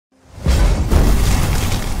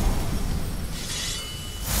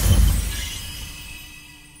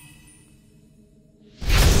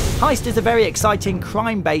Heist is a very exciting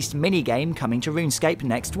crime-based minigame coming to RuneScape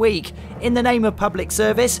next week. In the name of public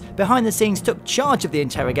service, Behind the Scenes took charge of the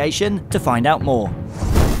interrogation to find out more.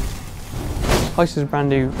 Heist is a brand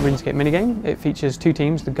new RuneScape minigame. It features two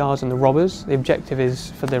teams, the guards and the robbers. The objective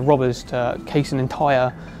is for the robbers to case an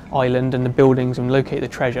entire island and the buildings and locate the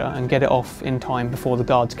treasure and get it off in time before the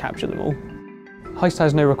guards capture them all. Heist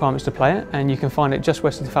has no requirements to play it, and you can find it just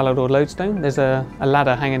west of the Falador lodestone. There's a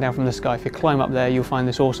ladder hanging down from the sky. If you climb up there, you'll find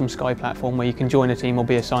this awesome sky platform where you can join a team or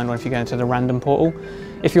be assigned one if you go into the random portal.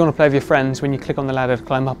 If you want to play with your friends, when you click on the ladder to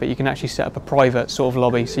climb up it, you can actually set up a private sort of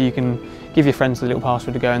lobby, so you can give your friends the little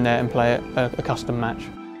password to go in there and play a custom match.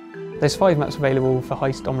 There's 5 maps available for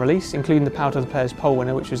Heist on release, including the Power to the Pairs poll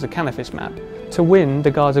winner, which was the Canifis map. To win, the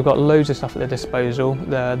guards have got loads of stuff at their disposal.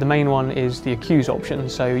 The main one is the accuse option,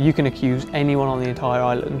 so you can accuse anyone on the entire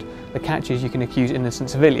island. The catch is you can accuse innocent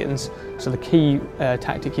civilians, so the key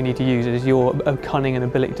tactic you need to use is your cunning and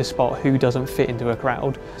ability to spot who doesn't fit into a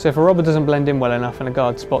crowd. So if a robber doesn't blend in well enough and a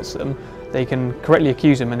guard spots them, they can correctly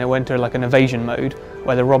accuse them and they'll enter like an evasion mode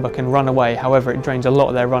where the robber can run away. However, it drains a lot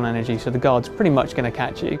of their run energy, so the guard's pretty much going to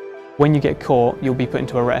catch you. When you get caught, you'll be put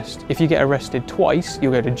into arrest. If you get arrested twice,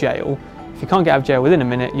 you'll go to jail. If you can't get out of jail within a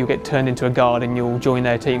minute, you'll get turned into a guard and you'll join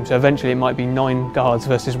their team. So eventually it might be 9 guards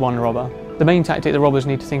versus 1 robber. The main tactic the robbers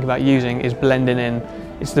need to think about using is blending in.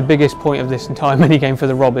 It's the biggest point of this entire minigame for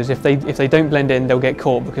the robbers. If they don't blend in, they'll get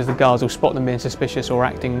caught because the guards will spot them being suspicious or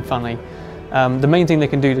acting funny. The main thing they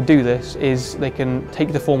can do to do this is they can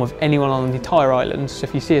take the form of anyone on the entire island. So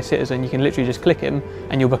if you see a citizen, you can literally just click him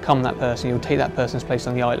and you'll become that person. You'll take that person's place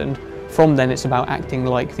on the island. From then it's about acting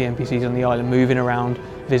like the NPCs on the island, moving around,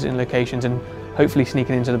 visiting locations and hopefully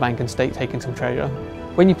sneaking into the bank and taking some treasure.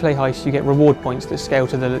 When you play Heist, you get reward points that scale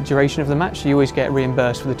to the duration of the match, so you always get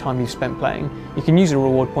reimbursed for the time you've spent playing. You can use the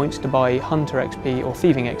reward points to buy Hunter XP or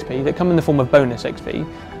Thieving XP that come in the form of bonus XP.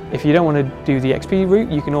 If you don't want to do the XP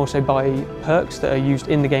route, you can also buy perks that are used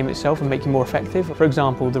in the game itself and make you more effective. For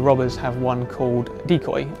example, the robbers have one called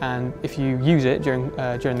Decoy, and if you use it during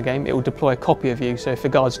the game, it will deploy a copy of you, so if the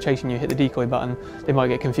guard's chasing you, hit the decoy button, they might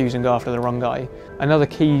get confused and go after the wrong guy. Another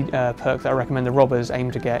key perk that I recommend the robbers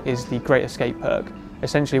aim to get is the Great Escape perk.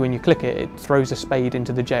 Essentially, when you click it, it throws a spade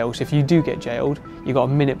into the jail, so if you do get jailed, you've got a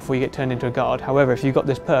minute before you get turned into a guard. However, if you've got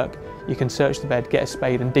this perk, you can search the bed, get a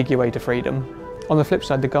spade and dig your way to freedom. On the flip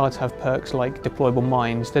side, the guards have perks like deployable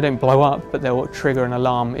mines. They don't blow up, but they'll trigger an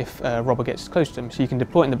alarm if a robber gets close to them. So you can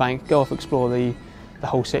deploy it in the bank, go off, explore the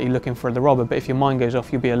whole city looking for the robber, but if your mine goes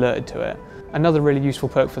off, you'll be alerted to it. Another really useful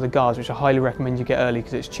perk for the guards, which I highly recommend you get early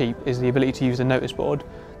because it's cheap, is the ability to use the notice board.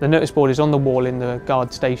 The notice board is on the wall in the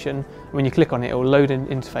guard station. When you click on it, it will load an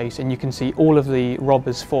interface and you can see all of the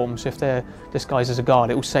robbers' forms. So if they're disguised as a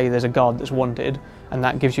guard, it will say there's a guard that's wanted, and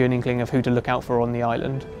that gives you an inkling of who to look out for on the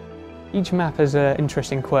island. Each map has an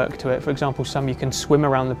interesting quirk to it. For example, some you can swim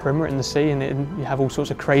around the perimeter in the sea and you have all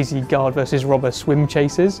sorts of crazy guard versus robber swim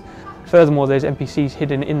chases. Furthermore, there's NPCs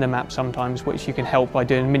hidden in the map sometimes which you can help by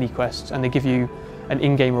doing mini quests, and they give you an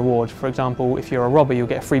in-game reward. For example, if you're a robber, you'll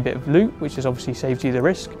get a free bit of loot, which has obviously saved you the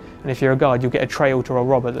risk. And if you're a guard, you'll get a trail to a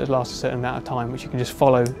robber that lasts a certain amount of time, which you can just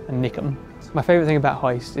follow and nick them. My favourite thing about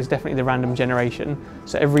Heist is definitely the random generation.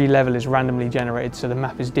 So every level is randomly generated, so the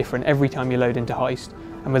map is different every time you load into Heist.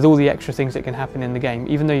 And with all the extra things that can happen in the game,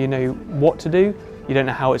 even though you know what to do, you don't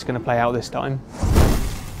know how it's going to play out this time.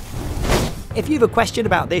 If you have a question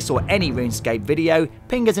about this or any RuneScape video,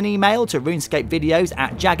 ping us an email to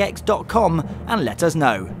runescapevideos@jagex.com and let us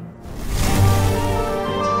know.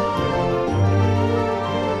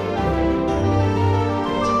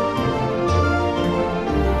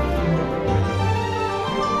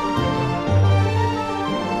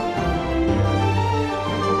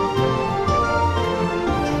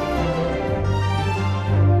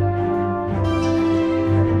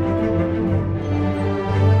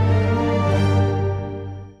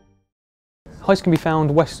 Heist can be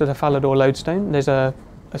found west of the Falador lodestone. There's a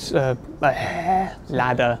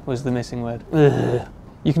ladder was the missing word.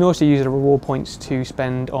 You can also use the reward points to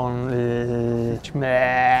spend on an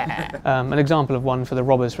example of one for the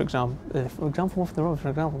robbers, for example.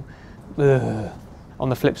 On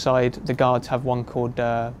the flip side, the guards have one called